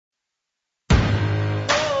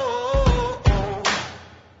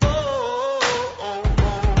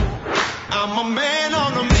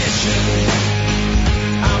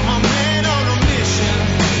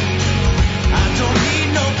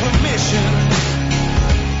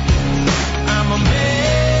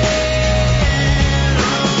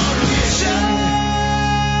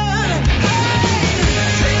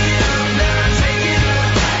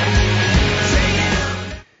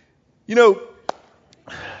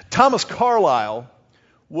Thomas Carlyle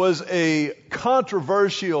was a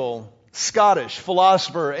controversial Scottish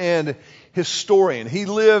philosopher and historian. He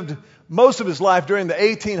lived most of his life during the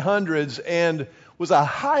 1800s and was a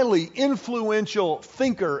highly influential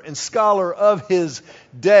thinker and scholar of his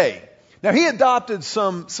day. Now, he adopted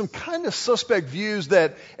some kind of suspect views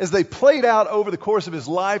that, as they played out over the course of his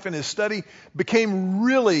life and his study, became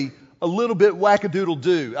really a little bit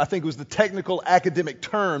wackadoodle-doo, I think was the technical academic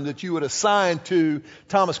term that you would assign to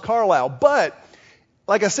Thomas Carlyle. But,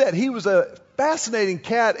 like I said, he was a fascinating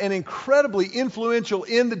cat and incredibly influential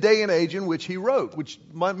in the day and age in which he wrote, which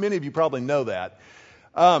many of you probably know that.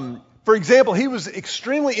 For example, he was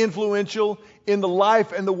extremely influential in the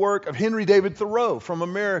life and the work of Henry David Thoreau from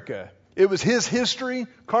America. It was his history,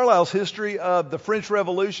 Carlyle's history of the French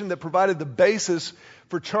Revolution, that provided the basis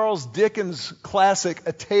for Charles Dickens' classic,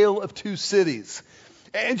 A Tale of Two Cities.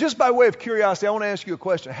 And just by way of curiosity, I want to ask you a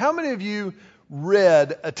question. How many of you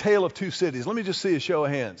read A Tale of Two Cities? Let me just see a show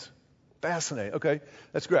of hands. Fascinating. Okay,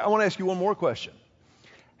 that's great. I want to ask you one more question.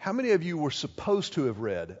 How many of you were supposed to have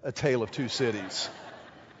read A Tale of Two Cities?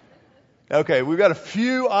 Okay, we've got a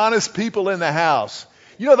few honest people in the house.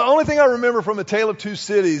 You know, the only thing I remember from A Tale of Two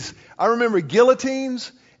Cities, I remember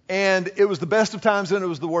guillotines, and it was the best of times and it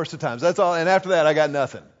was the worst of times. That's all. And after that, I got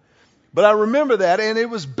nothing. But I remember that, and it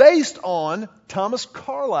was based on Thomas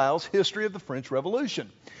Carlyle's history of the French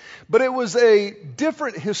Revolution. But it was a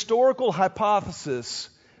different historical hypothesis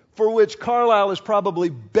for which Carlyle is probably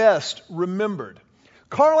best remembered.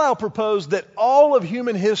 Carlyle proposed that all of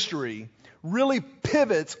human history really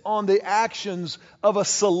pivots on the actions of a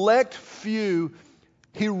select few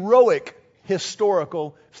heroic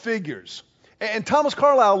historical figures. And Thomas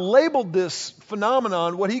Carlyle labeled this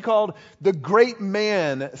phenomenon what he called the great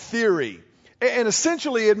man theory. And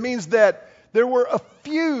essentially it means that there were a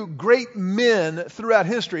few great men throughout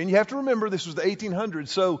history. And you have to remember this was the 1800s,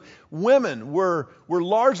 so women were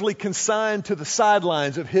largely consigned to the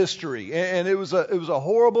sidelines of history. And it was a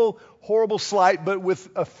horrible, horrible slight, but with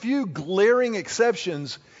a few glaring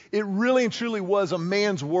exceptions, it really and truly was a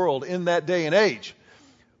man's world in that day and age.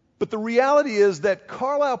 But the reality is that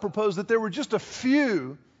Carlyle proposed that there were just a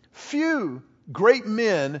few great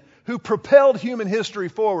men who propelled human history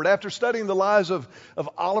forward. After studying the lives of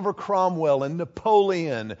Oliver Cromwell and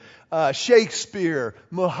Napoleon, Shakespeare,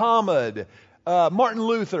 Muhammad, Martin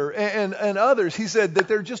Luther, and others, he said that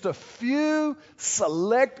there are just a few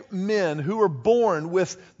select men who were born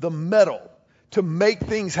with the mettle to make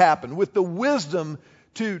things happen, with the wisdom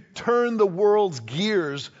to turn the world's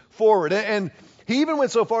gears forward. And he even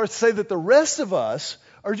went so far as to say that the rest of us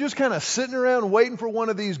are just kind of sitting around waiting for one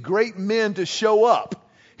of these great men to show up.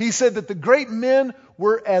 He said that the great men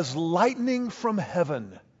were as lightning from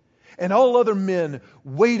heaven, and all other men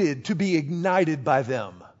waited to be ignited by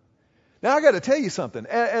them. Now, I got to tell you something.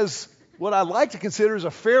 As what I like to consider as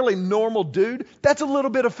a fairly normal dude, that's a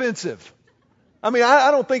little bit offensive. I mean, I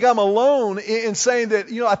don't think I'm alone in saying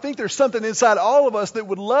that, I think there's something inside all of us that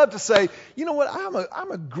would love to say, you know what,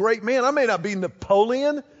 I'm a great man. I may not be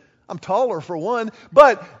Napoleon. I'm taller for one,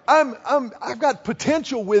 but I've got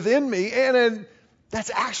potential within me, and that's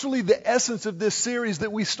actually the essence of this series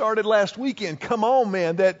that we started last weekend. Come on,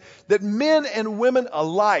 man, that men and women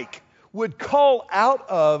alike would call out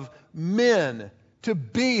of men to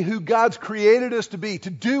be who God's created us to be,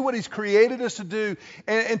 to do what He's created us to do,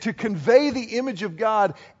 and to convey the image of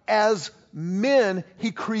God as men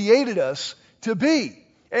He created us to be.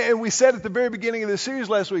 And we said at the very beginning of this series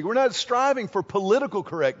last week, we're not striving for political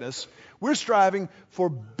correctness. We're striving for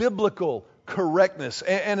biblical correctness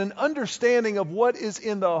and an understanding of what is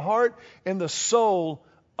in the heart and the soul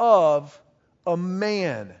of a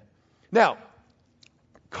man. Now,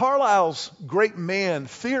 Carlyle's great man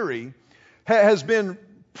theory has been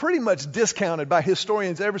pretty much discounted by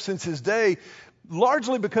historians ever since his day,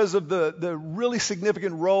 largely because of the really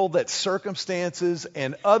significant role that circumstances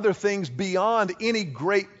and other things beyond any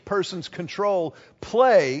great person's control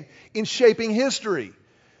play in shaping history.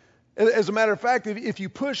 As a matter of fact, if you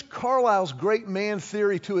push Carlyle's great man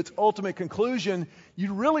theory to its ultimate conclusion,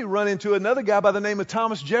 you really run into another guy by the name of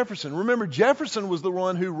Thomas Jefferson. Remember, Jefferson was the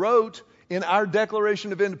one who wrote in our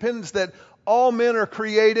Declaration of Independence that all men are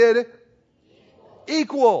created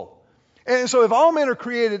equal. And so if all men are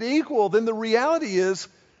created equal, then the reality is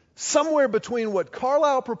somewhere between what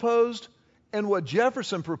Carlyle proposed and what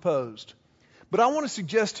Jefferson proposed. But I want to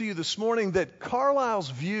suggest to you this morning that Carlyle's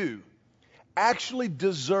view actually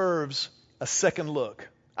deserves a second look.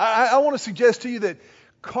 I want to suggest to you that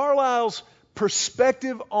Carlyle's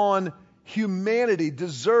perspective on humanity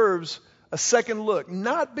deserves a second look,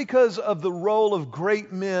 not because of the role of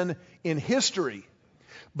great men in history,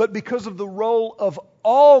 but because of the role of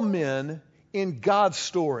all men in God's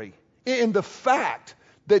story, in the fact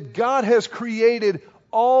that God has created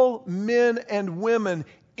all men and women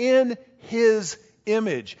in His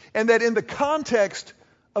image. And that in the context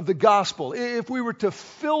of the gospel, if we were to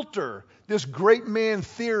filter this great man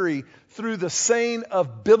theory through the seine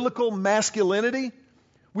of biblical masculinity,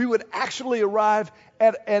 we would actually arrive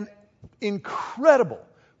at an incredible,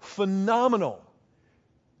 phenomenal,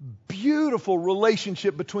 beautiful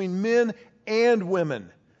relationship between men and women.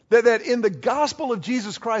 That in the gospel of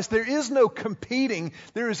Jesus Christ, there is no competing.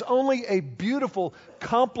 There is only a beautiful,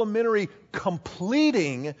 complementary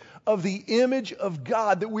completing of the image of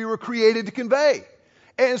God that we were created to convey.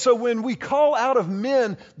 And so when we call out of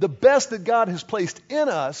men the best that God has placed in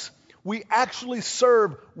us, we actually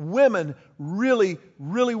serve women really,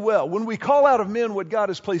 really well. When we call out of men what God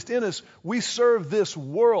has placed in us, we serve this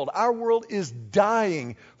world. Our world is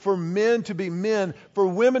dying for men to be men, for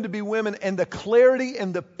women to be women, and the clarity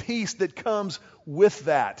and the peace that comes with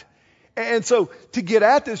that. And so to get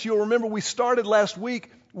at this, you'll remember we started last week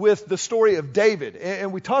with the story of David.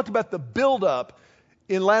 And we talked about the buildup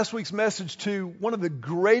in last week's message to one of the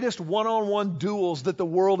greatest one-on-one duels that the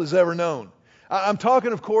world has ever known. I'm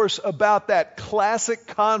talking, of course, about that classic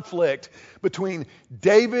conflict between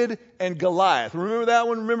David and Goliath. Remember that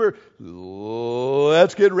one? Remember,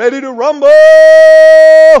 let's get ready to rumble!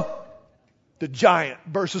 The giant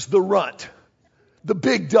versus the runt. The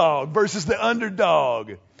big dog versus the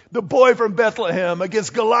underdog. The boy from Bethlehem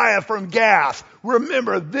against Goliath from Gath.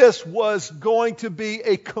 Remember, this was going to be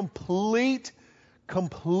a complete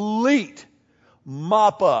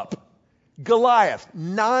mop-up. Goliath,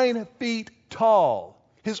 9 feet tall.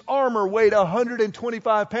 His armor weighed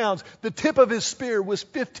 125 pounds. The tip of his spear was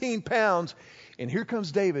 15 pounds. And here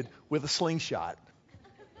comes David with a slingshot.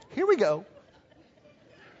 Here we go.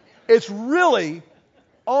 It's really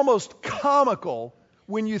almost comical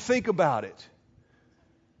when you think about it.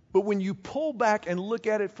 But when you pull back and look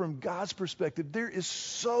at it from God's perspective, there is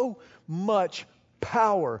so much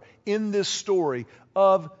power in this story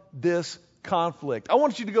of this conflict. I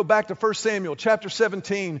want you to go back to 1 Samuel chapter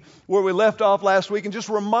 17 where we left off last week and just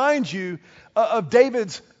remind you of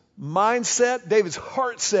David's mindset, David's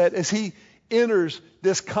heart set as he enters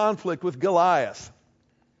this conflict with Goliath.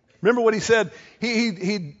 Remember what he said?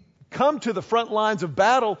 He'd come to the front lines of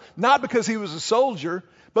battle not because he was a soldier,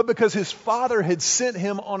 but because his father had sent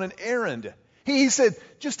him on an errand. He said,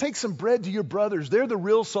 just take some bread to your brothers. They're the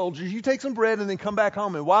real soldiers. You take some bread and then come back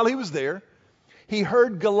home. And while he was there, he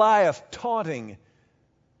heard Goliath taunting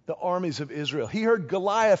the armies of Israel. He heard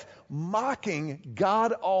Goliath mocking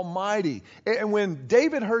God Almighty. And when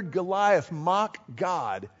David heard Goliath mock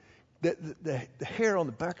God, the hair on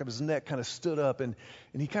the back of his neck kind of stood up, and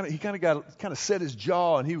he kind of set his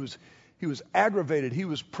jaw, and he was aggravated. He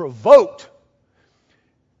was provoked.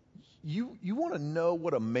 You want to know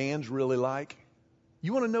what a man's really like?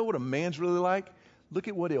 You want to know what a man's really like? Look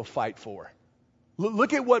at what he'll fight for.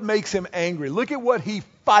 Look at what makes him angry. Look at what he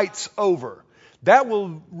fights over. That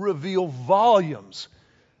will reveal volumes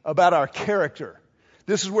about our character.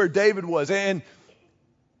 This is where David was. And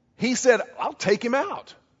he said, I'll take him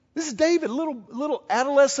out. This is David, little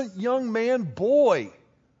adolescent young man, boy,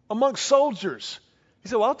 amongst soldiers. He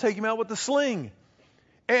said, well, I'll take him out with the sling.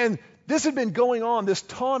 And this had been going on, this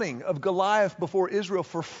taunting of Goliath before Israel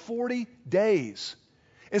for 40 days.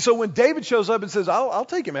 And so when David shows up and says, I'll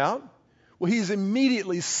take him out, well, he's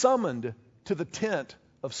immediately summoned to the tent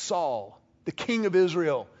of Saul, the king of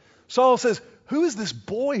Israel. Saul says, who is this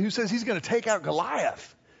boy who says he's going to take out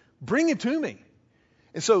Goliath? Bring him to me.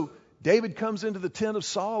 And so David comes into the tent of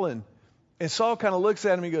Saul, and Saul kind of looks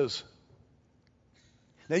at him and he goes,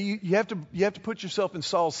 now you have to put yourself in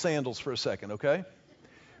Saul's sandals for a second, okay?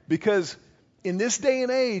 Because in this day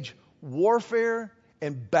and age, warfare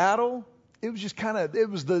and battle, it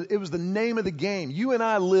was the name of the game. You and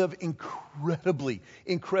I live incredibly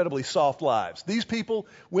soft lives. These people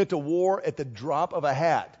went to war at the drop of a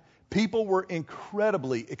hat. People were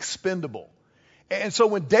incredibly expendable. And so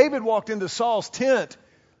when David walked into Saul's tent,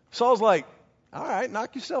 Saul's like, all right,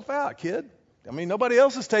 knock yourself out, kid. I mean, nobody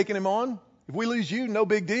else is taking him on. If we lose you, no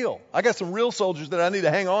big deal. I got some real soldiers that I need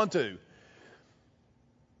to hang on to.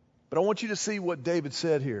 But I want you to see what David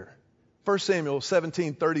said here. 1 Samuel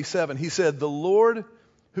 17:37, he said, the Lord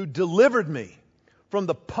who delivered me from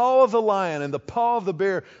the paw of the lion and the paw of the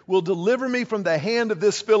bear will deliver me from the hand of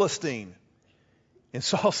this Philistine. And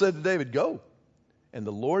Saul said to David, go, and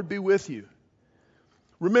the Lord be with you.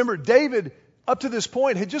 Remember, David, up to this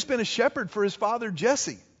point, had just been a shepherd for his father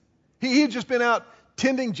Jesse. He had just been out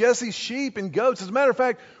tending Jesse's sheep and goats. As a matter of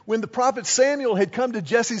fact, when the prophet Samuel had come to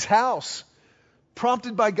Jesse's house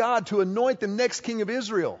prompted by God to anoint the next king of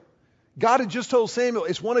Israel. God had just told Samuel,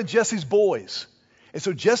 it's one of Jesse's boys. And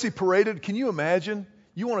so Jesse paraded. Can you imagine?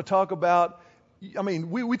 You want to talk about,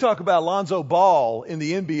 we talk about Lonzo Ball in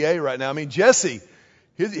the NBA right now. Jesse,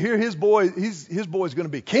 his boy's going to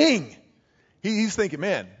be king. He's thinking,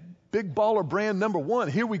 man, big baller brand number one.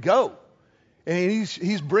 Here we go. And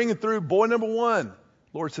he's bringing through boy number one.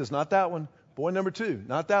 Lord says, not that one. Boy number two,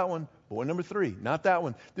 not that one. Boy number three, not that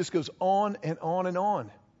one. This goes on and on and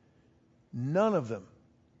on. None of them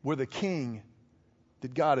were the king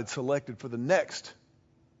that God had selected for the next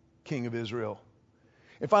king of Israel.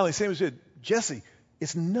 And finally, Samuel said, Jesse,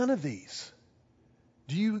 it's none of these.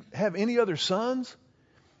 Do you have any other sons?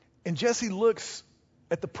 And Jesse looks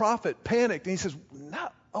at the prophet, panicked, and he says,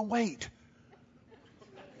 wait.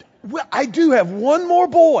 Well, I do have one more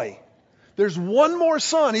boy. There's one more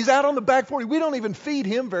son. He's out on the back 40. We don't even feed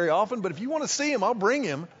him very often, but if you want to see him, I'll bring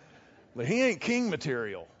him. But he ain't king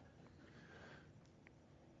material.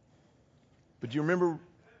 But do you remember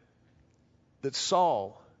that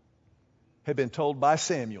Saul had been told by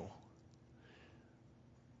Samuel,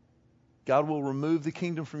 God will remove the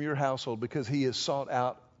kingdom from your household because he has sought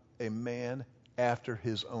out a man after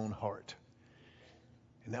his own heart.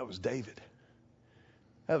 And that was David.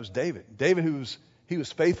 David, he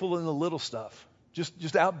was faithful in the little stuff.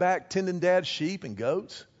 Just out back tending dad's sheep and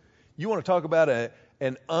goats. You want to talk about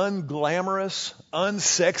an unglamorous,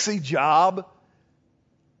 unsexy job?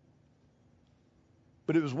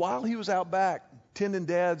 But it was while he was out back tending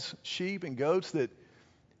dad's sheep and goats that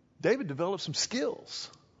David developed some skills.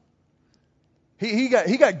 He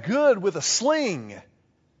got good with a sling.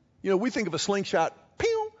 We think of a slingshot,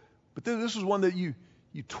 pew, but this was one that you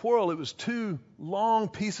twirl. It was two long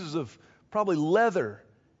pieces of probably leather,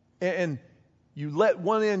 and you let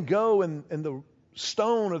one end go, and the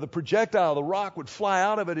stone or the projectile, the rock would fly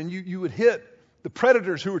out of it, and you would hit the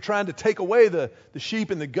predators who were trying to take away the sheep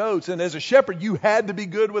and the goats. And as a shepherd, you had to be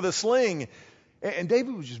good with a sling. And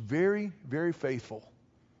David was just very, very faithful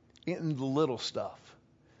in the little stuff.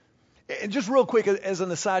 And just real quick, as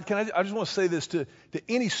an aside, I just want to say this to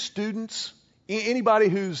any students, anybody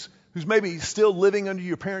who's maybe still living under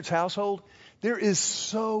your parents' household. There is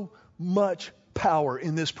so much power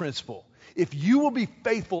in this principle. If you will be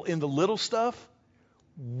faithful in the little stuff,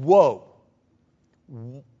 whoa.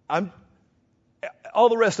 All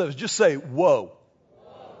the rest of us, just say, whoa.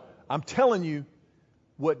 I'm telling you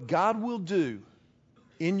what God will do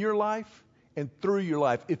in your life and through your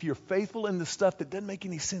life if you're faithful in the stuff that doesn't make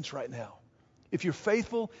any sense right now. If you're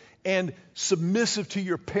faithful and submissive to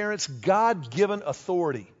your parents' God-given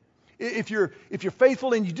authority. If you're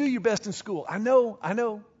faithful and you do your best in school. I know.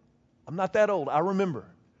 I'm not that old. I remember.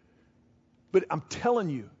 But I'm telling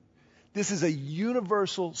you, this is a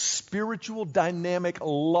universal spiritual dynamic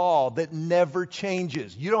law that never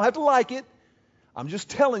changes. You don't have to like it. I'm just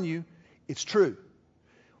telling you, it's true.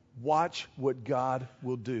 Watch what God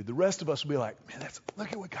will do. The rest of us will be like, man,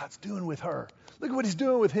 look at what God's doing with her. Look at what he's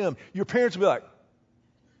doing with him. Your parents will be like,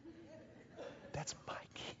 that's my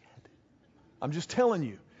kid. I'm just telling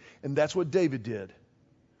you. And that's what David did.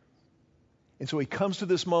 And so he comes to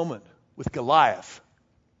this moment with Goliath.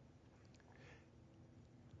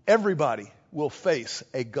 Everybody will face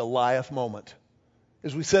a Goliath moment.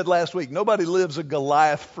 As we said last week, nobody lives a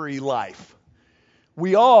Goliath-free life.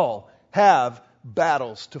 We all have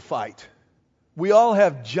battles to fight. We all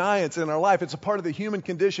have giants in our life. It's a part of the human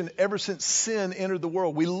condition ever since sin entered the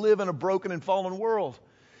world. We live in a broken and fallen world.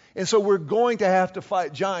 And so we're going to have to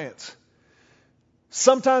fight giants.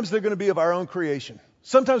 Sometimes they're going to be of our own creation.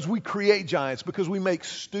 Sometimes we create giants because we make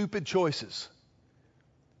stupid choices.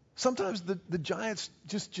 Sometimes the giants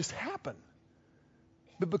just happen.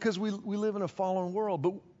 But because we live in a fallen world.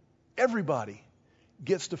 But everybody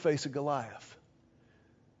gets to face a Goliath.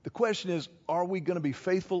 The question is, are we going to be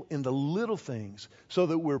faithful in the little things so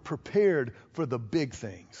that we're prepared for the big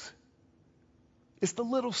things? It's the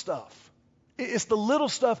little stuff. It's the little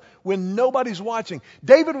stuff when nobody's watching.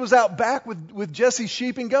 David was out back with Jesse's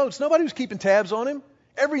sheep and goats. Nobody was keeping tabs on him.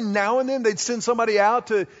 Every now and then they'd send somebody out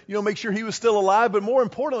to, make sure he was still alive. But more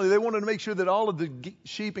importantly, they wanted to make sure that all of the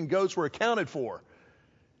sheep and goats were accounted for.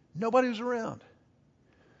 Nobody was around.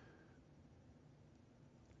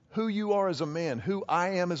 Who you are as a man, who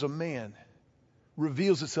I am as a man,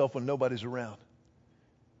 reveals itself when nobody's around.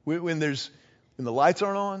 When the lights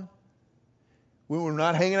aren't on, when we're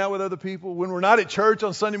not hanging out with other people, when we're not at church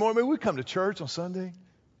on Sunday morning. We come to church on Sunday,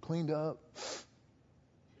 cleaned up,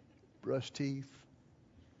 brushed teeth,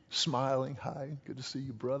 smiling. Hi, good to see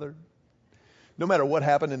you, brother. No matter what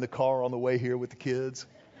happened in the car on the way here with the kids.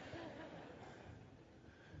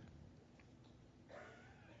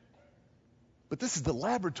 But this is the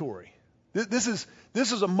laboratory. This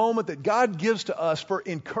is a moment that God gives to us for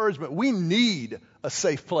encouragement. We need a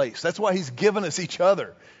safe place. That's why He's given us each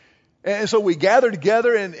other. And so we gather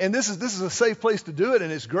together, and this is a safe place to do it,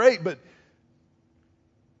 and it's great, but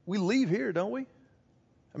we leave here, don't we?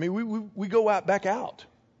 I mean, we go back out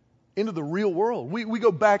into the real world. We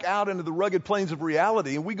go back out into the rugged plains of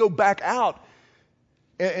reality, and we go back out,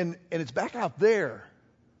 and it's back out there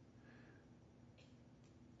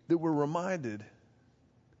that we're reminded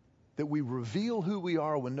that we reveal who we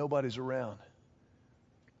are when nobody's around.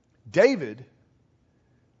 David,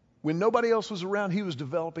 when nobody else was around, he was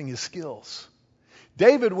developing his skills.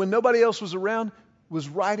 David, when nobody else was around, was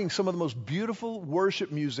writing some of the most beautiful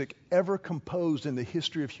worship music ever composed in the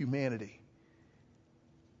history of humanity.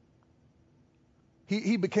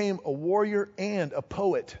 He became a warrior and a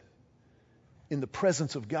poet in the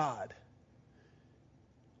presence of God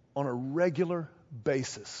on a regular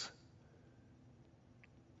basis.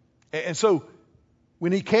 And so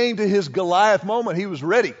when he came to his Goliath moment, he was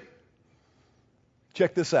ready.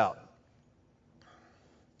 Check this out.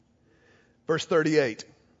 Verse 38.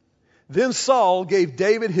 Then Saul gave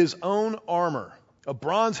David his own armor, a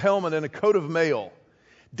bronze helmet and a coat of mail.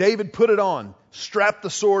 David put it on, strapped the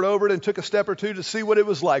sword over it, and took a step or two to see what it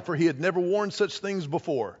was like, for he had never worn such things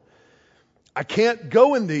before. I can't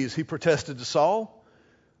go in these, he protested to Saul.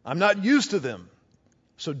 I'm not used to them.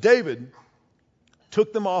 So David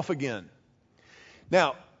took them off again.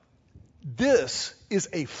 Now, this is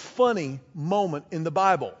a funny moment in the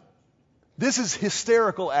Bible. This is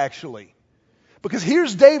hysterical, actually. Because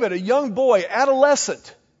here's David, a young boy,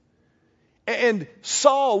 adolescent. And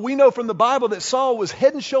Saul, we know from the Bible that Saul was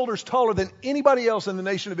head and shoulders taller than anybody else in the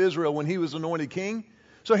nation of Israel when he was anointed king.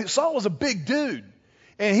 So Saul was a big dude.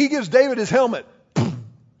 And he gives David his helmet.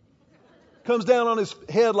 Comes down on his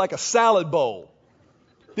head like a salad bowl.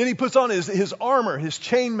 Then he puts on his armor, his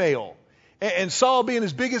chainmail. And Saul being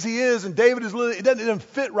as big as he is, and David is little, it doesn't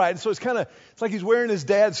fit right. So it's like he's wearing his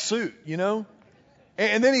dad's suit, you know?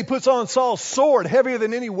 And then he puts on Saul's sword, heavier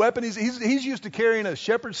than any weapon. He's used to carrying a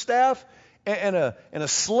shepherd's staff and a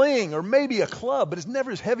sling or maybe a club, but it's never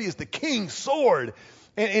as heavy as the king's sword.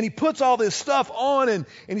 And he puts all this stuff on, and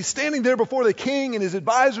he's standing there before the king and his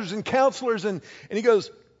advisors and counselors, and he goes,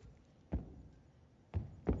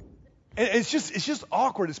 and it's just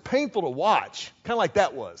awkward. It's painful to watch, kind of like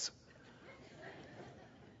that was.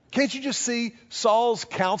 Can't you just see Saul's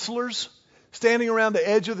counselors standing around the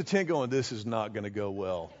edge of the tent going, this is not going to go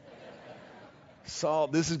well. Saul,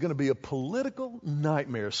 this is going to be a political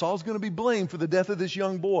nightmare. Saul's going to be blamed for the death of this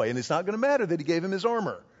young boy, and it's not going to matter that he gave him his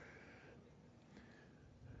armor.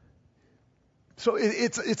 So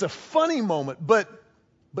it's a funny moment, but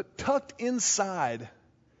tucked inside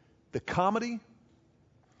the comedy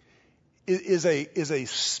is a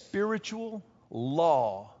spiritual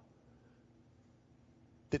law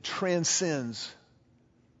that transcends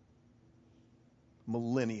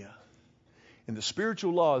millennia. And the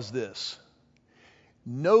spiritual law is this: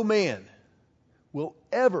 no man will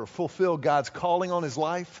ever fulfill God's calling on his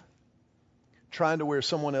life trying to wear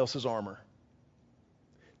someone else's armor.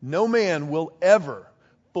 No man will ever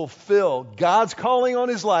fulfill God's calling on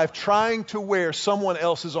his life trying to wear someone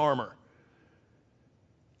else's armor.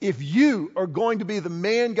 If you are going to be the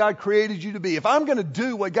man God created you to be, if I'm going to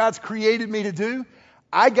do what God's created me to do,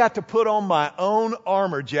 I got to put on my own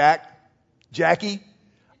armor, Jackie.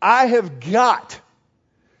 I have got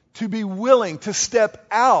to be willing to step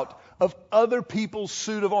out of other people's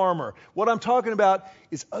suit of armor. What I'm talking about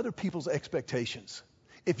is other people's expectations.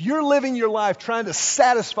 If you're living your life trying to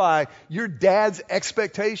satisfy your dad's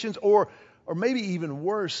expectations, or maybe even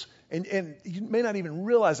worse, and you may not even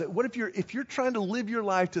realize it, what if you're trying to live your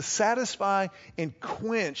life to satisfy and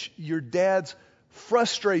quench your dad's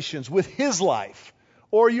frustrations with his life,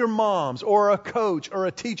 or your mom's, or a coach, or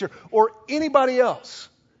a teacher, or anybody else,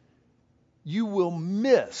 you will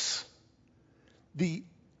miss the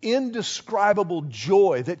indescribable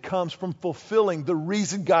joy that comes from fulfilling the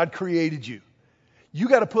reason God created you. You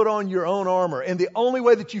got to put on your own armor. And the only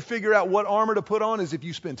way that you figure out what armor to put on is if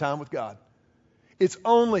you spend time with God. It's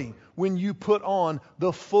only when you put on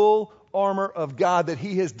the full armor of God that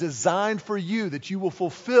He has designed for you that you will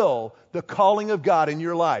fulfill the calling of God in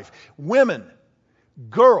your life. Women,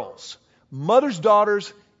 girls, mothers,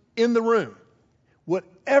 daughters in the room,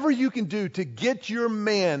 whatever you can do to get your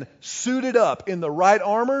man suited up in the right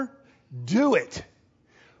armor, do it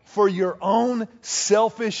for your own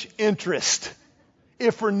selfish interest.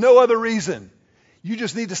 If for no other reason, you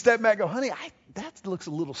just need to step back and go, honey, that looks a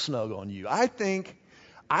little snug on you. I think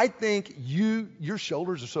your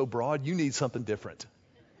shoulders are so broad, you need something different.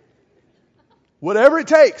 Whatever it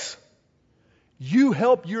takes, You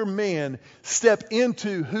help your man step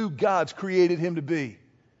into who God's created him to be.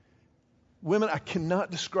 Women, I cannot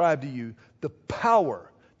describe to you the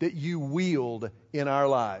power that you wield in our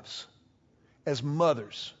lives as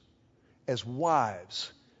mothers, as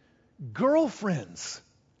wives, girlfriends.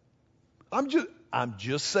 I'm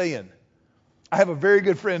just saying. I have a very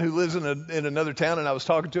good friend who lives in another town, and I was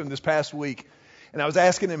talking to him this past week, and I was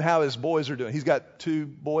asking him how his boys are doing. He's got 2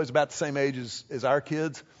 boys about the same age as our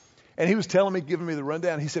kids, and he was telling me, giving me the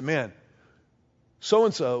rundown. He said, man,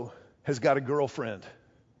 so-and-so has got a girlfriend,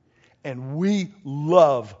 and we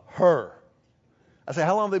love her. I said,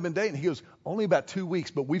 how long have they been dating? He goes, only about 2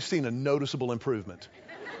 weeks, but we've seen a noticeable improvement.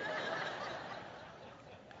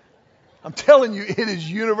 I'm telling you, it is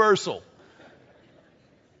universal.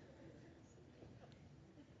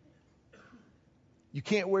 You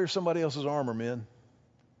can't wear somebody else's armor, men.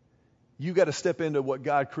 You got to step into what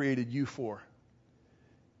God created you for.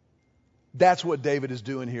 That's what David is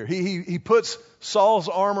doing here. He puts Saul's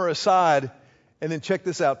armor aside, and then check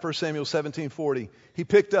this out, 1 Samuel 17:40. He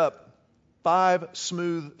picked up 5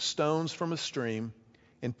 smooth stones from a stream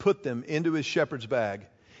and put them into his shepherd's bag.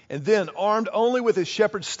 And then, armed only with his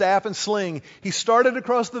shepherd's staff and sling, he started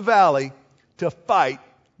across the valley to fight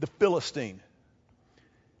the Philistine.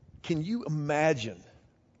 Can you imagine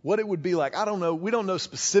what it would be like? I don't know. We don't know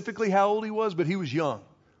specifically how old he was, but he was young.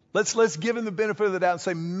 Let's give him the benefit of the doubt and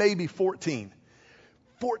say maybe 14.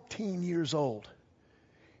 14 years old.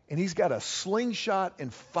 And he's got a slingshot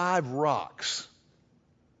and 5 rocks,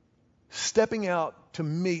 stepping out to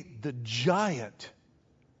meet the giant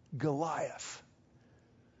Goliath.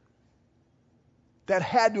 That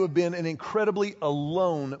had to have been an incredibly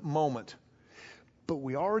alone moment. But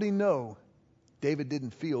we already know David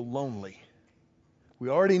didn't feel lonely. We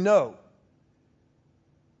already know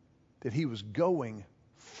that he was going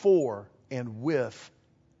for and with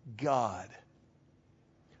God.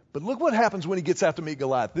 But look what happens when he gets out to meet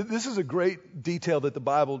Goliath. This is a great detail that the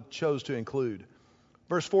Bible chose to include.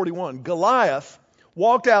 Verse 41, Goliath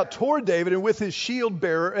walked out toward David and with his shield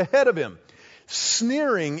bearer ahead of him,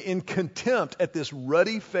 sneering in contempt at this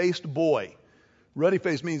ruddy-faced boy.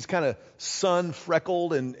 Ruddy-faced means kind of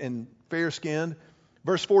sun-freckled and fair-skinned.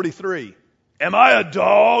 Verse 43, am I a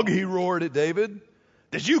dog? He roared at David.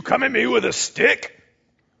 Did you come at me with a stick?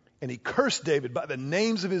 And he cursed David by the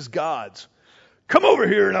names of his gods. Come over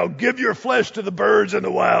here and I'll give your flesh to the birds and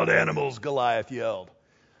the wild animals, Goliath yelled.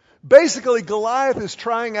 Basically, Goliath is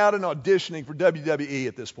trying out and auditioning for WWE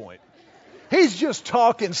at this point. He's just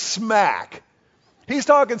talking smack. He's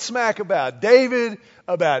talking smack about David,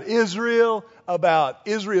 about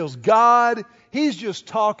Israel's God. He's just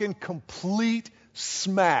talking complete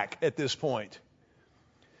smack at this point.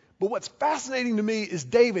 But what's fascinating to me is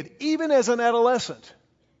David, even as an adolescent,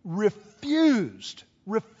 refused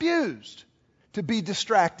to be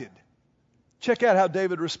distracted. Check out how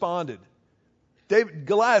David responded.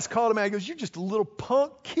 Goliath called him out and goes, you're just a little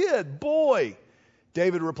punk kid, boy.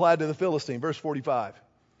 David replied to the Philistine, verse 45.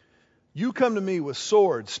 You come to me with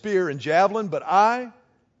sword, spear, and javelin, but I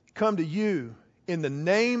come to you in the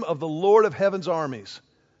name of the Lord of heaven's armies,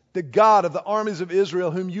 the God of the armies of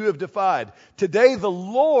Israel, whom you have defied. Today the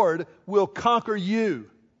Lord will conquer you,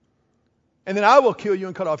 and then I will kill you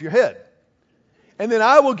and cut off your head. And then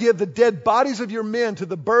I will give the dead bodies of your men to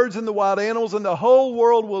the birds and the wild animals, and the whole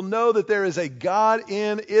world will know that there is a God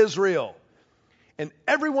in Israel. And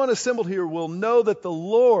everyone assembled here will know that the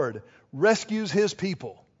Lord rescues his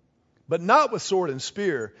people, but not with sword and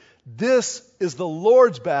spear. This is the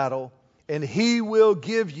Lord's battle, and he will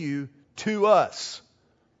give you to us.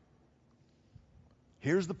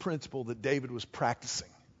 Here's the principle that David was practicing.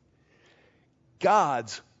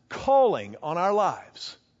 God's calling on our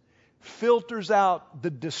lives filters out the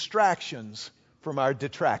distractions from our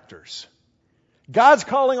detractors. God's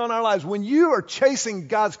calling on our lives. When you are chasing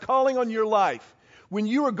God's calling on your life, when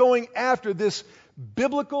you are going after this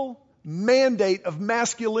biblical mandate of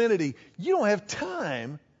masculinity, you don't have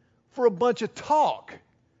time for a bunch of talk.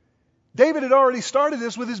 David had already started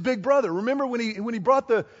this with his big brother. Remember when he brought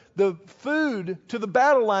the food to the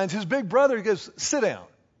battle lines, his big brother goes, sit down,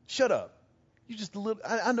 shut up. You just a little.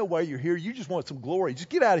 I know why you're here. You just want some glory. Just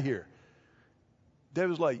get out of here.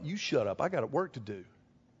 David was like, you shut up. I got work to do.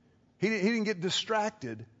 He didn't get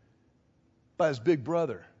distracted by his big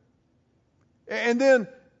brother. And then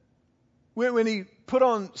when he put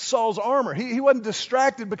on Saul's armor, he wasn't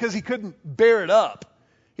distracted because he couldn't bear it up.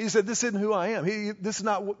 He said, this isn't who I am. This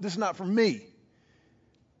is not for me.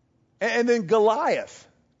 And then Goliath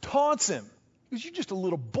taunts him. He goes, you're just a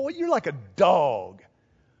little boy. You're like a dog.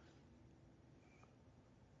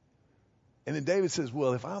 And then David says,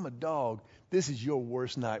 well, if I'm a dog, this is your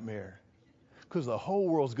worst nightmare. Because the whole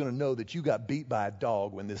world's going to know that you got beat by a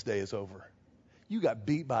dog when this day is over. You got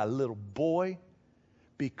beat by a little boy,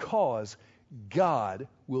 because God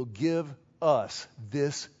will give us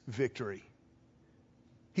this victory.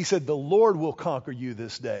 He said, the Lord will conquer you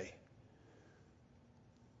this day.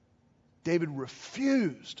 David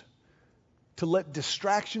refused to let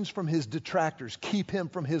distractions from his detractors keep him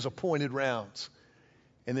from his appointed rounds.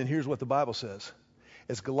 And then here's what the Bible says.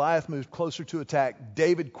 As Goliath moved closer to attack,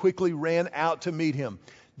 David quickly ran out to meet him.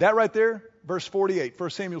 That right there, verse 48, 1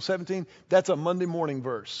 Samuel 17, that's a Monday morning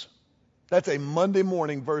verse. That's a Monday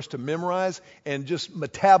morning verse to memorize and just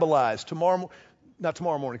metabolize. Not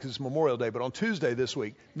tomorrow morning because it's Memorial Day, but on Tuesday this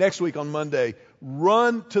week, next week on Monday,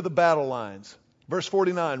 run to the battle lines. Verse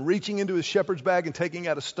 49, reaching into his shepherd's bag and taking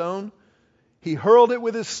out a stone, he hurled it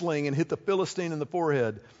with his sling and hit the Philistine in the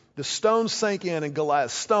forehead. The stone sank in and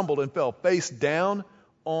Goliath stumbled and fell face down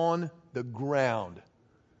on the ground.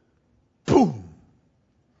 Boom!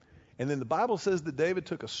 And then the Bible says that David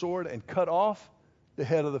took a sword and cut off the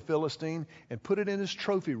head of the Philistine and put it in his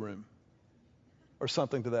trophy room, or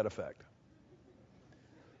something to that effect.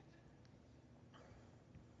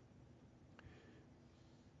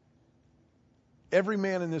 Every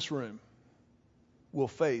man in this room will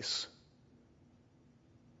face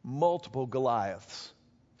multiple Goliaths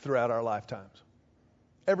throughout our lifetimes.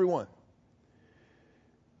 Every one.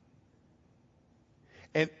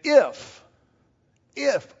 And if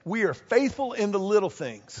we are faithful in the little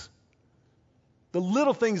things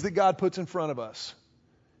that God puts in front of us,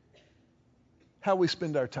 how we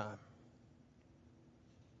spend our time,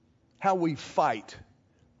 how we fight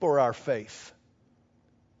for our faith.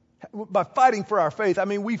 By fighting for our faith, I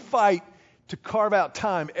mean we fight to carve out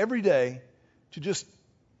time every day to just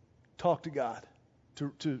talk to God,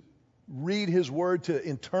 to read His Word, to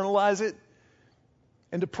internalize it,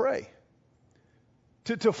 and to pray.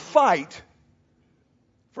 To fight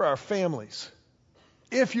for our families.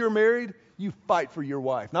 If you're married, you fight for your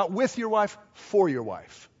wife. Not with your wife, for your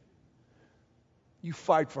wife. You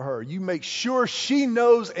fight for her. You make sure she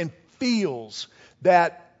knows and feels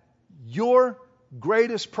that your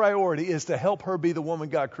greatest priority is to help her be the woman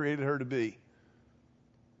God created her to be.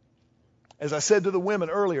 As I said to the women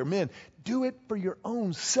earlier, men, do it for your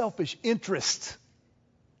own selfish interest.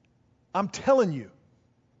 I'm telling you.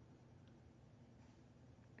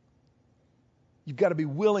 You've got to be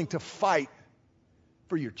willing to fight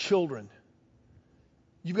for your children.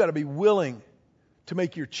 You've got to be willing to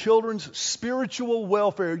make your children's spiritual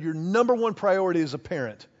welfare your number one priority as a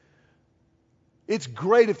parent. It's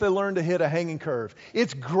great if they learn to hit a hanging curve.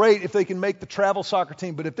 It's great if they can make the travel soccer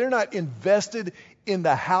team. But if they're not invested in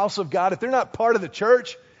the house of God, if they're not part of the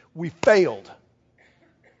church, we failed.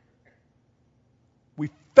 We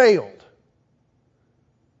failed.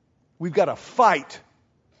 We've got to fight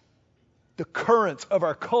the currents of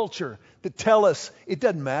our culture that tell us it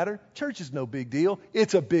doesn't matter. Church is no big deal.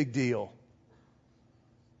 It's a big deal.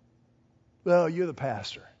 Well, you're the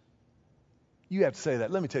pastor. You have to say that.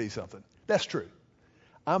 Let me tell you something. That's true.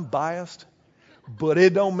 I'm biased, but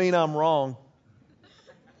it don't mean I'm wrong.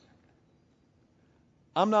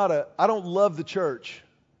 I don't love the church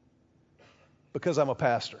because I'm a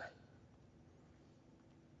pastor.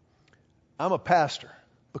 I'm a pastor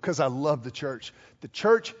because I love the church. The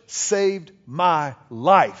church saved my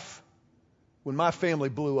life when my family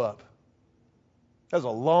blew up. That was a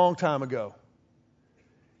long time ago.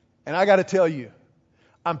 And I got to tell you,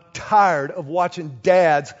 I'm tired of watching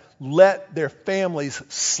dads let their families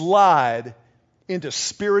slide into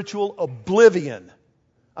spiritual oblivion.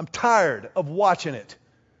 I'm tired of watching it.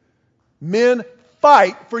 Men,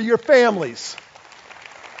 fight for your families.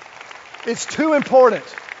 It's too important.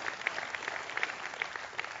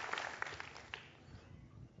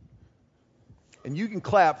 And you can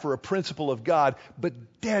clap for a principle of God, but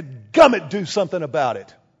dadgummit, do something about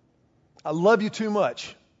it. I love you too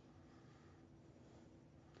much.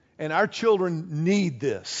 And our children need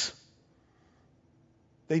this.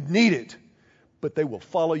 They need it, but they will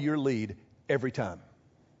follow your lead every time.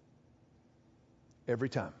 Every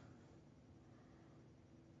time.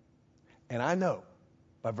 And I know,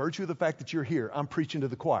 by virtue of the fact that you're here, I'm preaching to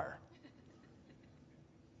the choir.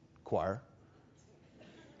 Choir.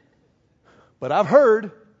 But I've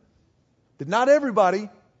heard that not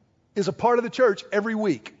everybody is a part of the church every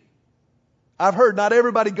week. I've heard not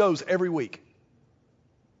everybody goes every week.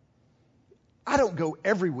 I don't go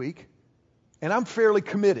every week, and I'm fairly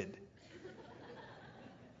committed.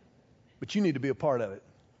 But you need to be a part of it.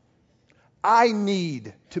 I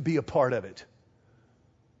need to be a part of it.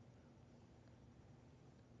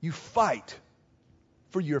 You fight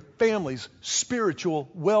for your family's spiritual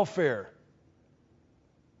welfare.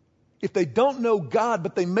 if they don't know God,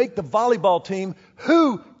 but they make the volleyball team,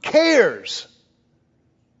 who cares?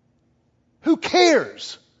 Who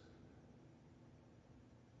cares?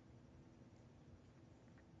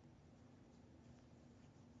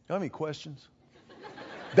 You have any questions?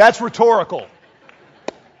 That's rhetorical.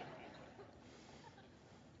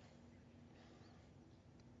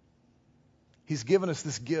 He's given us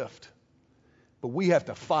this gift, but we have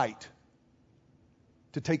to fight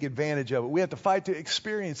to take advantage of it. We have to fight to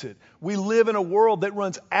experience it. We live in a world that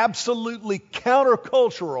runs absolutely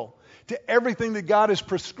countercultural to everything that God has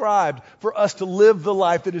prescribed for us to live the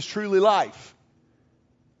life that is truly life.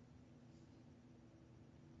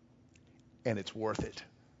 And it's worth it.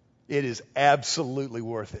 It is absolutely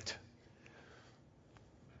worth it.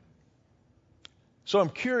 So I'm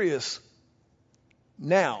curious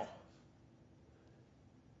now,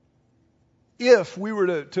 if we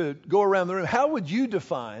were to go around the room, how would you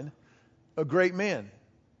define a great man?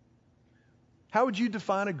 How would you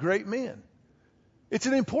define a great man? It's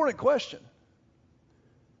an important question.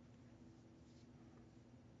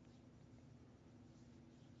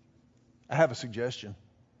 I have a suggestion.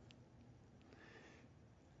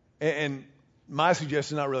 And my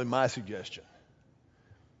suggestion is not really my suggestion.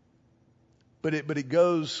 But it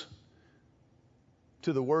goes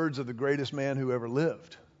to the words of the greatest man who ever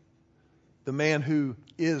lived. The man who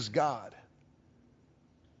is God.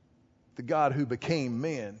 The God who became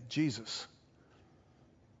man, Jesus.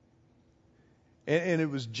 And it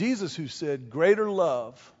was Jesus who said, greater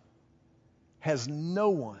love has no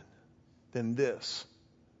one than this,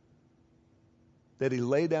 that he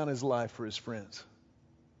lay down his life for his friends.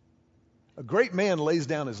 A great man lays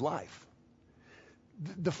down his life.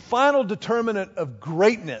 The final determinant of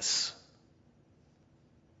greatness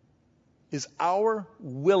is our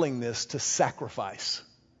willingness to sacrifice.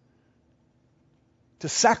 To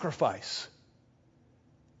sacrifice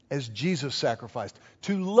as Jesus sacrificed.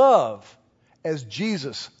 To love as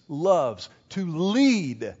Jesus loves. To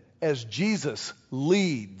lead as Jesus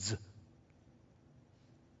leads.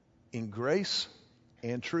 In grace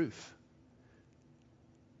and truth.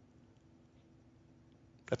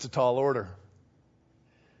 That's a tall order.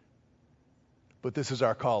 But this is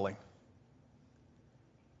our calling.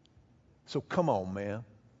 So come on, man.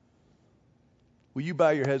 Will you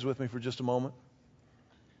bow your heads with me for just a moment?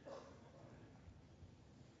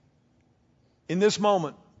 In this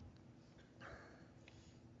moment,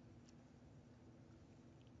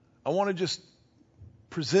 I want to just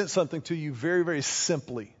present something to you very, very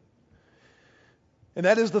simply. And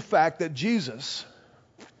that is the fact that Jesus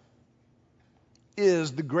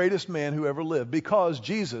is the greatest man who ever lived, because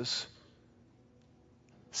Jesus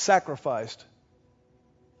sacrificed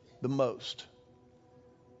the most.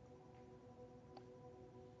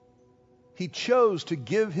 He chose to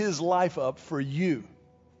give his life up for you,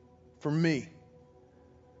 for me.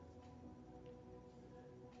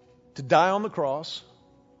 To die on the cross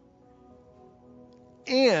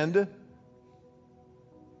and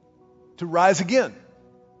to rise again.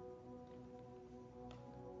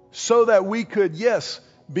 So that we could, yes,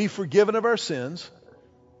 be forgiven of our sins.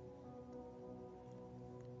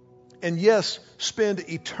 And yes, spend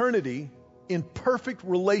eternity in perfect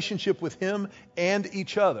relationship with him and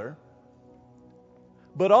each other.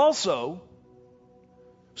 But also,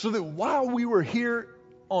 so that while we were here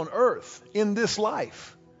on earth, in this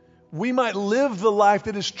life, we might live the life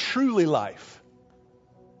that is truly life.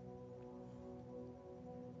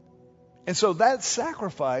 And so that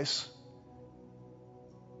sacrifice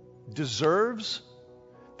deserves,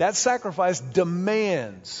 that sacrifice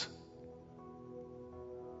demands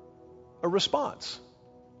a response.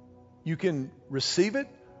 You can receive it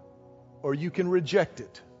or you can reject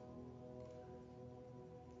it.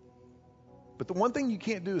 But the one thing you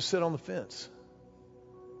can't do is sit on the fence.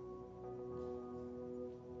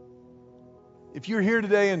 If you're here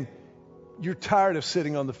today and you're tired of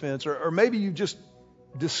sitting on the fence, or maybe you've just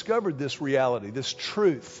discovered this reality, this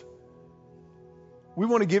truth, we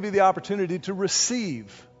want to give you the opportunity to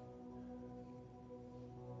receive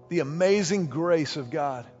the amazing grace of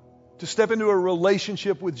God, to step into a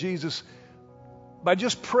relationship with Jesus by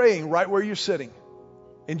just praying right where you're sitting.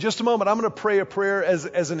 In just a moment, I'm going to pray a prayer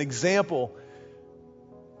as an example.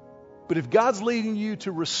 But if God's leading you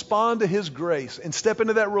to respond to his grace and step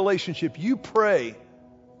into that relationship, you pray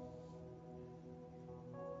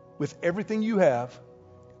with everything you have,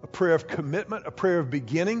 a prayer of commitment, a prayer of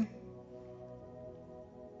beginning.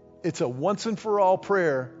 It's a once and for all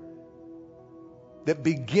prayer that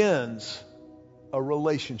begins a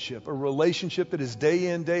relationship that is day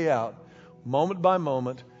in, day out, moment by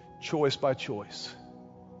moment, choice by choice.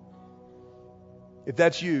 If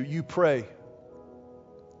that's you, you pray.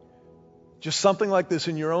 just something like this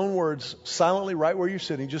in your own words, silently right where you're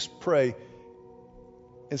sitting, just pray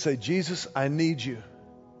and say, Jesus, I need you.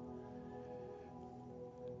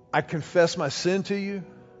 I confess my sin to you.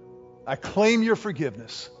 I claim your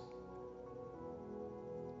forgiveness.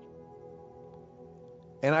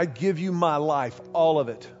 And I give you my life, all of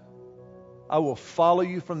it. I will follow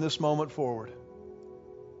you from this moment forward.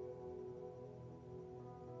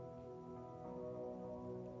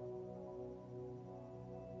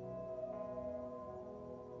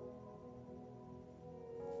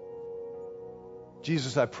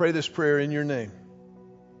 Jesus, I pray this prayer in your name.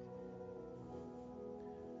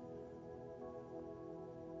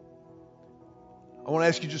 I want to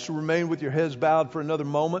ask you just to remain with your heads bowed for another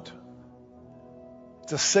moment.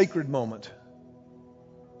 It's a sacred moment.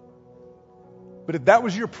 But if that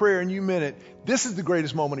was your prayer and you meant it, this is the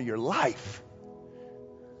greatest moment of your life.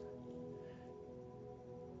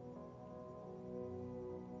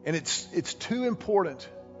 And it's too important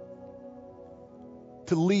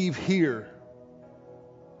to leave here.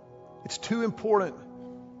 It's too important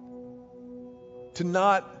to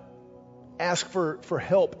not ask for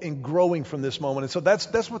help in growing from this moment. And so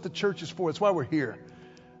that's what the church is for. It's why we're here.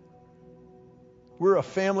 We're a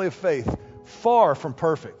family of faith, far from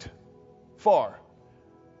perfect. Far.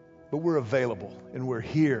 But we're available, and we're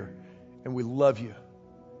here, and we love you,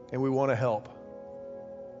 and we want to help.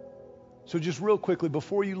 So just real quickly,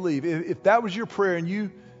 before you leave, if that was your prayer and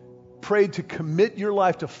you prayed to commit your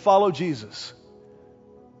life to follow Jesus,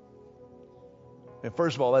 and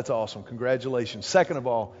first of all, that's awesome. Congratulations. Second of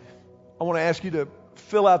all, I want to ask you to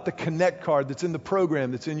fill out the Connect card that's in the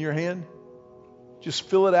program that's in your hand. Just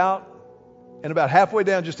fill it out. And about halfway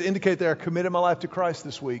down, just to indicate that I committed my life to Christ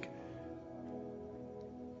this week.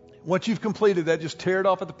 Once you've completed that, just tear it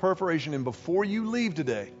off at the perforation. And before you leave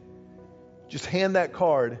today, just hand that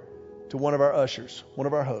card to one of our ushers, one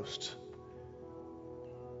of our hosts.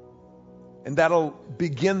 And that'll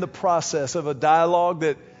begin the process of a dialogue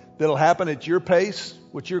that'll happen at your pace,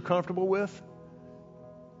 what you're comfortable with.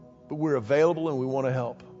 But we're available and we want to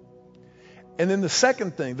help. And then the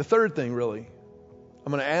third thing really,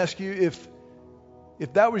 I'm going to ask you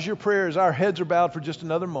if that was your prayer, as our heads are bowed for just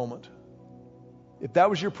another moment, if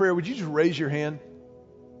that was your prayer, would you just raise your hand?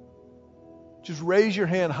 Just raise your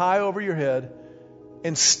hand high over your head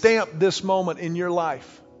and stamp this moment in your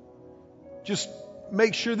life. Just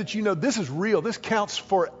make sure that you know this is real. This counts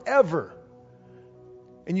forever.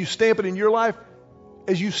 And you stamp it in your life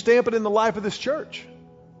as you stamp it in the life of this church.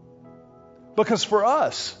 Because for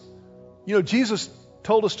us, Jesus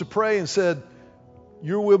told us to pray and said,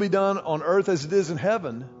 your will be done on earth as it is in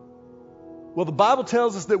heaven. Well, the Bible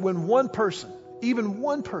tells us that when one person, even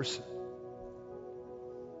one person,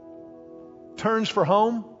 turns for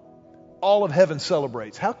home, all of heaven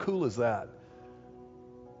celebrates. How cool is that?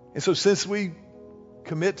 And so since we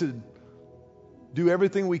commit to do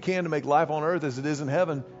everything we can to make life on earth as it is in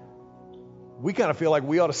heaven, we kind of feel like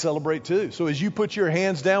we ought to celebrate too. So as you put your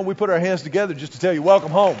hands down, we put our hands together just to tell you,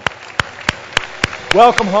 welcome home.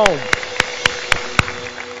 Welcome home.